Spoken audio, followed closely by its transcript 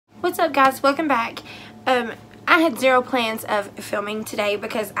What's up, guys? Welcome back. I had zero plans of filming today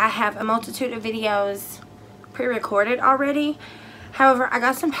because I have a multitude of videos pre-recorded already. However, I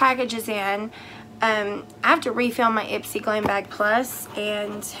got some packages in. I have to refilm my Ipsy Glam Bag Plus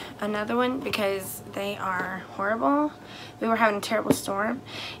and another one because they are horrible. We were having a terrible storm.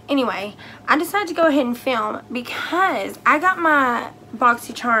 Anyway, I decided to go ahead and film because I got my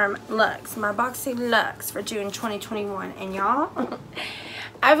BoxyCharm Luxe, my BoxyLuxe for June 2021, and y'all,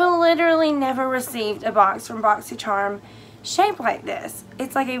 I've literally never received a box from BoxyCharm shaped like this.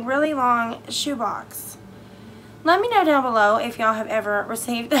 It's like a really long shoebox. Let me know down below if y'all have ever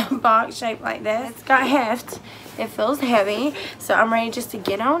received a box shaped like this. It's got heft. It feels heavy. So I'm ready just to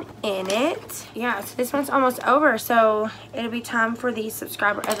get on in it. Yeah, so this one's almost over. So it'll be time for the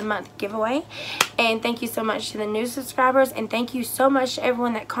Subscriber of the Month giveaway. And thank you so much to the new subscribers. And thank you so much to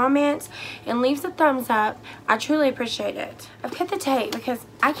everyone that comments and leaves a thumbs up. I truly appreciate it. I've cut the tape because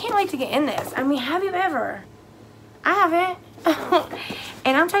I can't wait to get in this. I mean, have you ever? I haven't.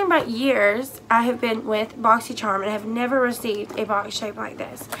 And I'm talking about years I have been with BoxyCharm and I have never received a box shaped like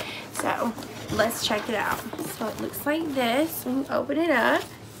this. So let's check it out. So it looks like this when you open it up.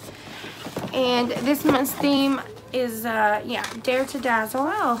 And this month's theme is yeah, Dare to Dazzle.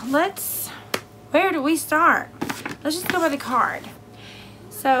 Well, where do we start? Let's just go by the card.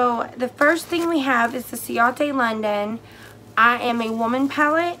 So the first thing we have is the Ciate London I Am a Woman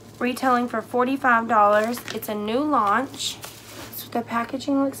palette, retailing for $45. It's a new launch. That's what the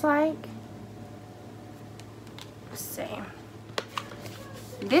packaging looks like. Let's see.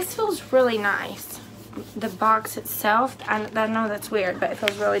 This feels really nice. The box itself, I know that's weird, but it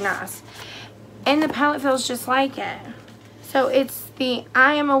feels really nice. And the palette feels just like it. So it's the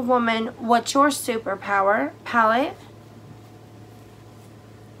I Am a Woman, What's Your Superpower palette.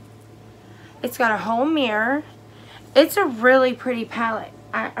 It's got a whole mirror. It's a really pretty palette.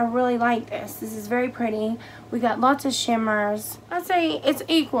 I really like this. This is very pretty. We got lots of shimmers. I'd say it's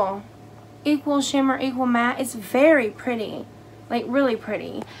equal. Equal shimmer, equal matte. It's very pretty. Like, really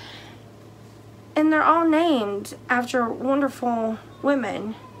pretty. And they're all named after wonderful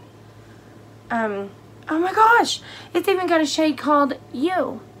women. Oh my gosh! It's even got a shade called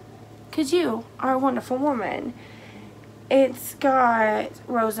You. Because you are a wonderful woman. It's got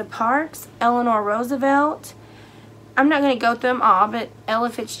Rosa Parks, Eleanor Roosevelt. I'm not going to go through them all, but Ella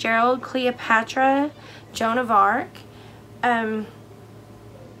Fitzgerald, Cleopatra, Joan of Arc, all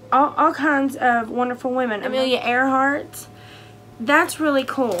kinds of wonderful women. Amelia Earhart. That's really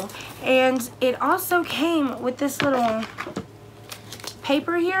cool. And it also came with this little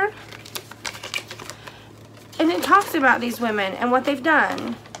paper here. And it talks about these women and what they've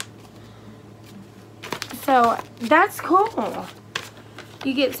done. So that's cool.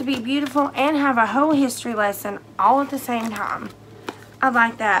 You get to be beautiful and have a whole history lesson all at the same time. I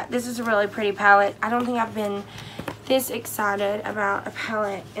like that. This is a really pretty palette. I don't think I've been this excited about a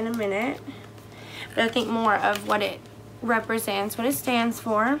palette in a minute. But I think more of what it represents, what it stands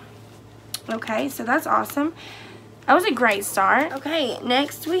for. Okay, so that's awesome. That was a great start. Okay,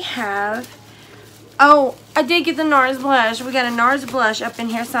 next we have... Oh, I did get the NARS blush. We got a NARS blush up in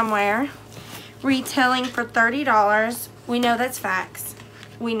here somewhere. Retailing for $30. We know that's facts.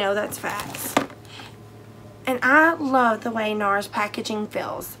 We know that's facts. And I love the way NARS packaging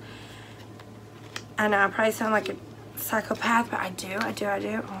feels. I know I probably sound like a psychopath, but I do. Oh,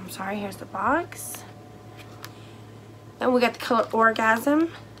 I'm sorry. Here's the box. And we got the color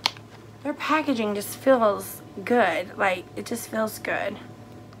Orgasm. Their packaging just feels good. Like, it just feels good.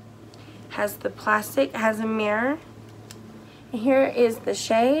 Has the plastic, has a mirror. And here is the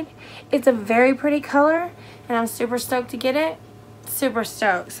shade. It's a very pretty color, and I'm super stoked to get it. Super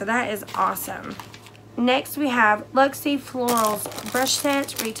stoked. So that is awesome. Next we have Luxie Florals brush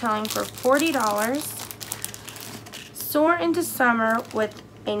set, retailing for $40. Soar into summer with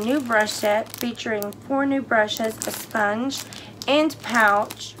a new brush set featuring 4 new brushes, a sponge, and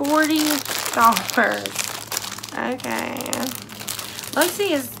pouch. $40. Okay.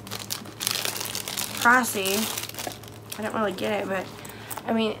 Luxie is pricey. I don't really get it, but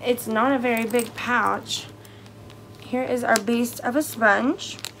I mean, it's not a very big pouch. Here is our beast of a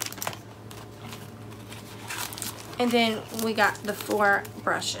sponge. And then we got the 4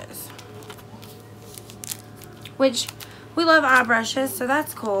 brushes. Which, we love eye brushes, so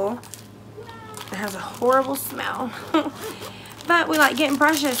that's cool. It has a horrible smell. But we like getting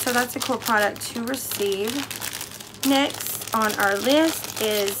brushes, so that's a cool product to receive. Next on our list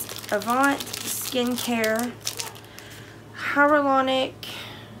is Avant Skincare Hyaluronic.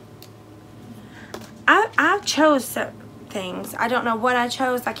 I chose some things. I don't know what I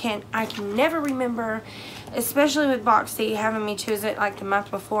chose. I can never remember especially with Boxy having me choose it like the month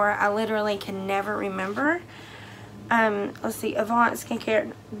before. I literally can never remember. Let's see, Avant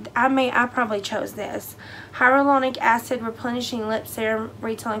Skincare. I probably chose this. Hyaluronic Acid Replenishing Lip Serum,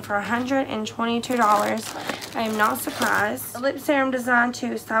 retailing for $122. I am not surprised. A lip serum designed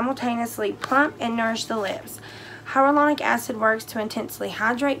to simultaneously plump and nourish the lips. Hyaluronic acid works to intensely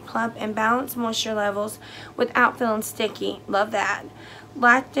hydrate, plump, and balance moisture levels without feeling sticky. Love that.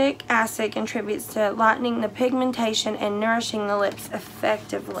 Lactic acid contributes to lightening the pigmentation and nourishing the lips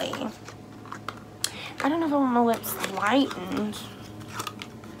effectively. I don't know if I want my lips lightened.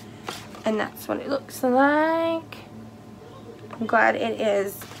 And that's what it looks like. I'm glad it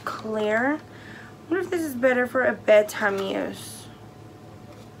is clear. I wonder if this is better for a bedtime use.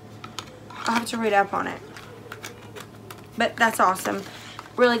 I'll have to read up on it. But that's awesome.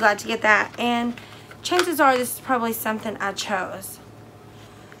 Really glad to get that. And chances are this is probably something I chose.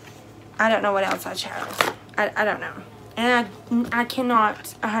 I don't know what else I chose. I don't know. And I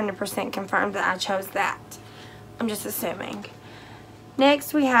cannot 100% confirm that I chose that. I'm just assuming.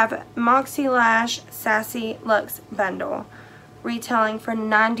 Next we have BoxyLuxe Sassy Luxe Bundle, retailing for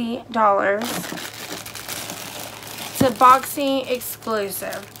 $90. It's a Boxy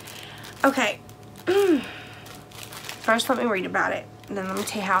exclusive. Okay. First let me read about it, and then let me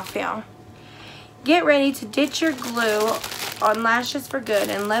tell you how I feel. Get ready to ditch your glue on lashes for good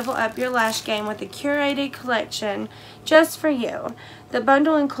and level up your lash game with a curated collection just for you. The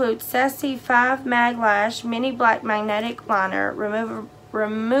bundle includes Sassy 5 Mag Lash Mini Black Magnetic Liner,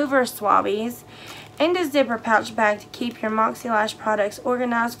 Remover Swabbies, and a zipper pouch bag to keep your BoxyLuxe products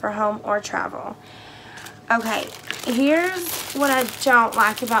organized for home or travel. Okay, here's what I don't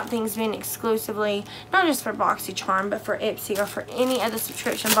like about things being exclusively, not just for BoxyCharm, but for Ipsy or for any other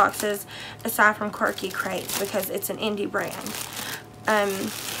subscription boxes aside from Quirky Crates, because it's an indie brand,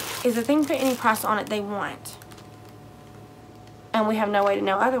 is if they can put any price on it they want. And we have no way to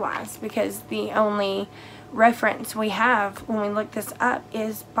know otherwise, because the only reference we have when we look this up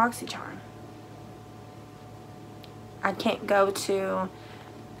is BoxyCharm. I can't go to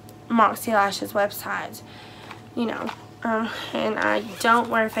BoxyLuxe's website, you know, and I don't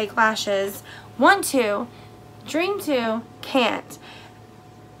wear fake lashes. Want to, dream to, can't.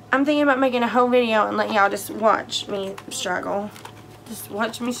 I'm thinking about making a whole video and letting y'all just watch me struggle. Just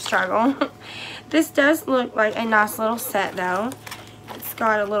watch me struggle. This does look like a nice little set though. It's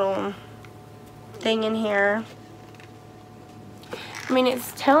got a little thing in here. I mean,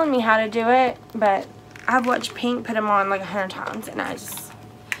 it's telling me how to do it, but I've watched Pink put them on like 100 times and I just...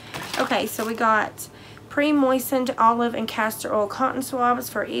 Okay, so we got pre-moistened olive and castor oil cotton swabs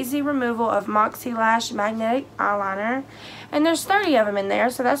for easy removal of BoxyLuxe magnetic eyeliner. And there's 30 of them in there,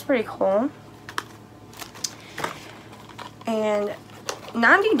 so that's pretty cool. And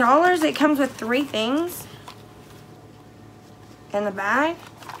 $90, it comes with 3 things in the bag.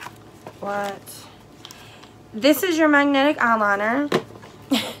 What? This is your magnetic eyeliner.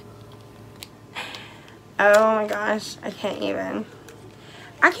 Oh my gosh, I can't even.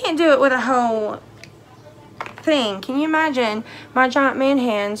 I can't do it with a whole thing. Can you imagine my giant man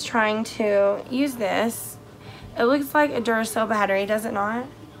hands trying to use this? It looks like a Duracell battery, does it not?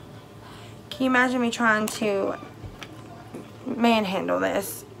 Can you imagine me trying to manhandle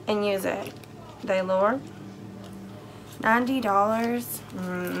this and use it? They lure.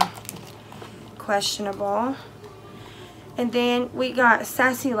 $90. Questionable. And then we got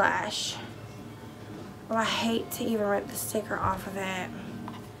Sassy Lash. Oh, I hate to even rip the sticker off of it.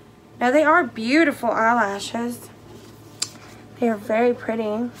 Now they are beautiful eyelashes. They are very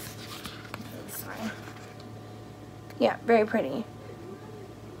pretty. Sorry. Yeah, very pretty.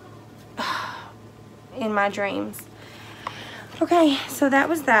 In my dreams. Okay, so that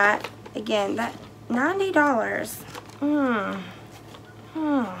was that. Again, that $90.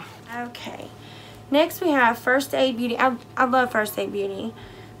 Okay. Next we have First Aid Beauty. I love First Aid Beauty.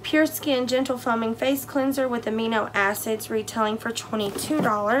 Pure Skin Gentle Foaming Face Cleanser with Amino Acids, retailing for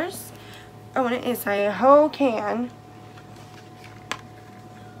 $22. Oh, and it is a whole can.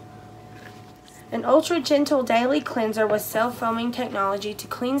 An ultra gentle daily cleanser with self-foaming technology to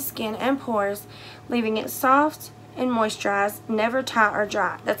clean skin and pores, leaving it soft and moisturized, never tight or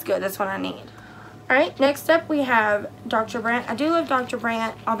dry. That's good. That's what I need. Alright, next up we have Dr. Brandt. I do love Dr.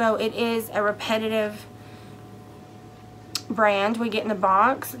 Brandt, although it is a repetitive brand we get in the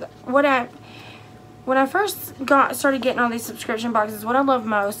box. When I first started getting all these subscription boxes, what I love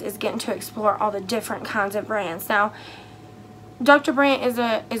most is getting to explore all the different kinds of brands. Now, Dr. Brandt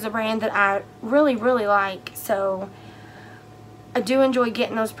is a brand that I really, really like, so I do enjoy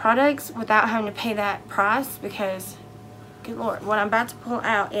getting those products without having to pay that price because, good Lord, what I'm about to pull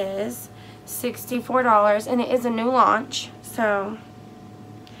out is $64, and it is a new launch. So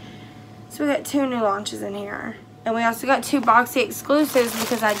we got 2 new launches in here. And we also got 2 Boxy exclusives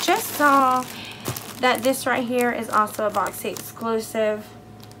because I just saw that this right here is also a Boxy exclusive.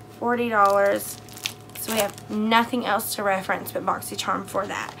 $40. So we have nothing else to reference but BoxyCharm for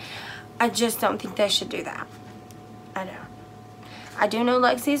that. I just don't think they should do that. I don't. I do know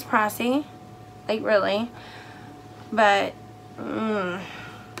Luxy is pricey. Like, really. But,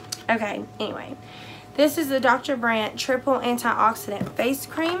 okay, anyway. This is the Dr. Brandt Triple Antioxidant Face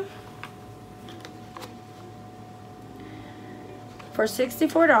Cream. For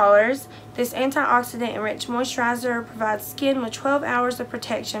 $64, this antioxidant-enriched moisturizer provides skin with 12 hours of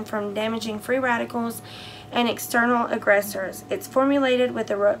protection from damaging free radicals and external aggressors. It's formulated with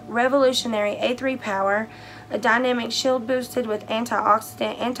a revolutionary A3 power, a dynamic shield boosted with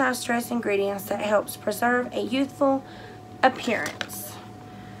antioxidant, anti-stress ingredients that helps preserve a youthful appearance.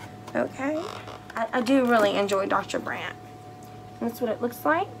 Okay, I do really enjoy Dr. Brandt. That's what it looks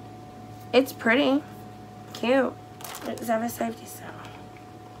like. It's pretty, cute. Does it have a safety seal?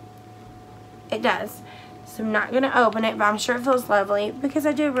 It does. So I'm not going to open it, but I'm sure it feels lovely because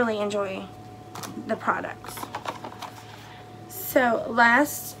I do really enjoy the products. So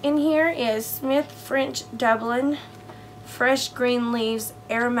last in here is Smith French Dublin Fresh Green Leaves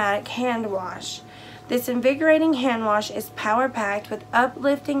Aromatic Hand Wash. This invigorating hand wash is power-packed with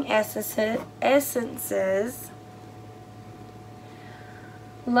uplifting essences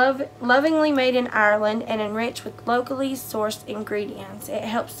lovingly made in Ireland and enriched with locally sourced ingredients. It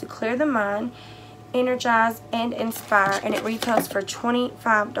helps to clear the mind, energize, and inspire, and it retails for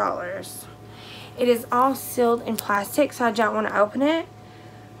 $25. It is all sealed in plastic, so I don't want to open it.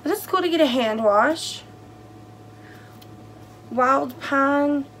 But it's cool to get a hand wash. Wild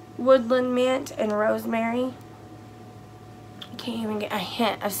pine, woodland mint, and rosemary. I can't even get a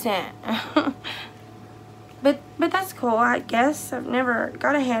hint of scent. But that's cool, I guess. I've never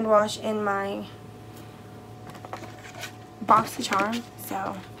got a hand wash in my BoxyCharm.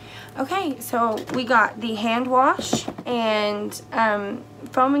 So, okay, so we got the hand wash and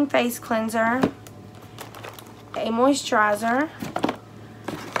foaming face cleanser, a moisturizer,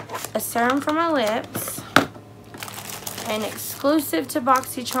 a serum for my lips, an exclusive to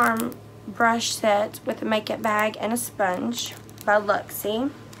BoxyCharm brush set with a makeup bag and a sponge by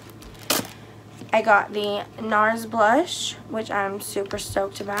Luxy. I got the NARS blush, which I'm super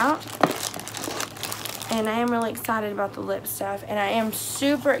stoked about. And I am really excited about the lip stuff. And I am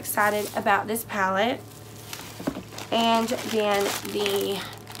super excited about this palette. And then the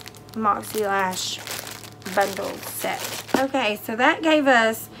Moxie Lash bundle set. Okay, so that gave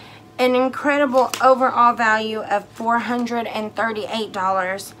us an incredible overall value of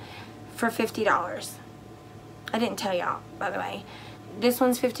 $438 for $50. I didn't tell y'all, by the way. This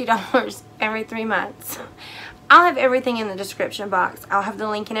one's $50 every 3 months. I'll have everything in the description box. I'll have the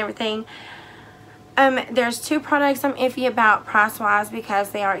link and everything. There's 2 products I'm iffy about price-wise because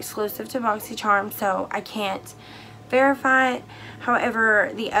they are exclusive to BoxyCharm, so I can't verify it.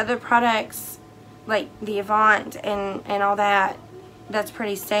 However, the other products, like the Avant and all that, that's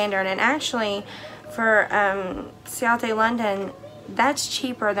pretty standard. And actually, for Ciate London, that's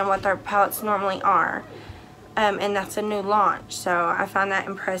cheaper than what their palettes normally are. And that's a new launch, so I find that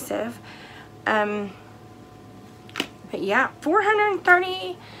impressive. But yeah,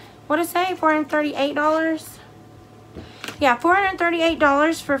 $438. Yeah,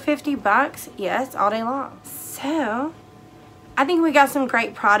 $438 for $50. Yes, all day long. So I think we got some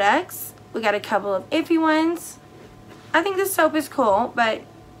great products. We got a couple of iffy ones. I think this soap is cool, but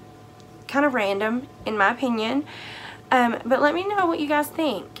kind of random in my opinion. But let me know what you guys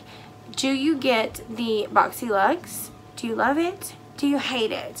think. Do you get the BoxyLuxe? Do you love it? Do you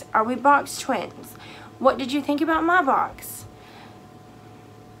hate it? Are we box twins? What did you think about my box?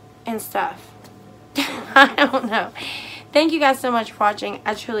 And stuff. I don't know. Thank you guys so much for watching.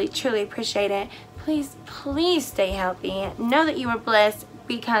 I truly, truly appreciate it. Please, please stay healthy. Know that you are blessed.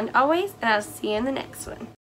 Be kind always, and I'll see you in the next one.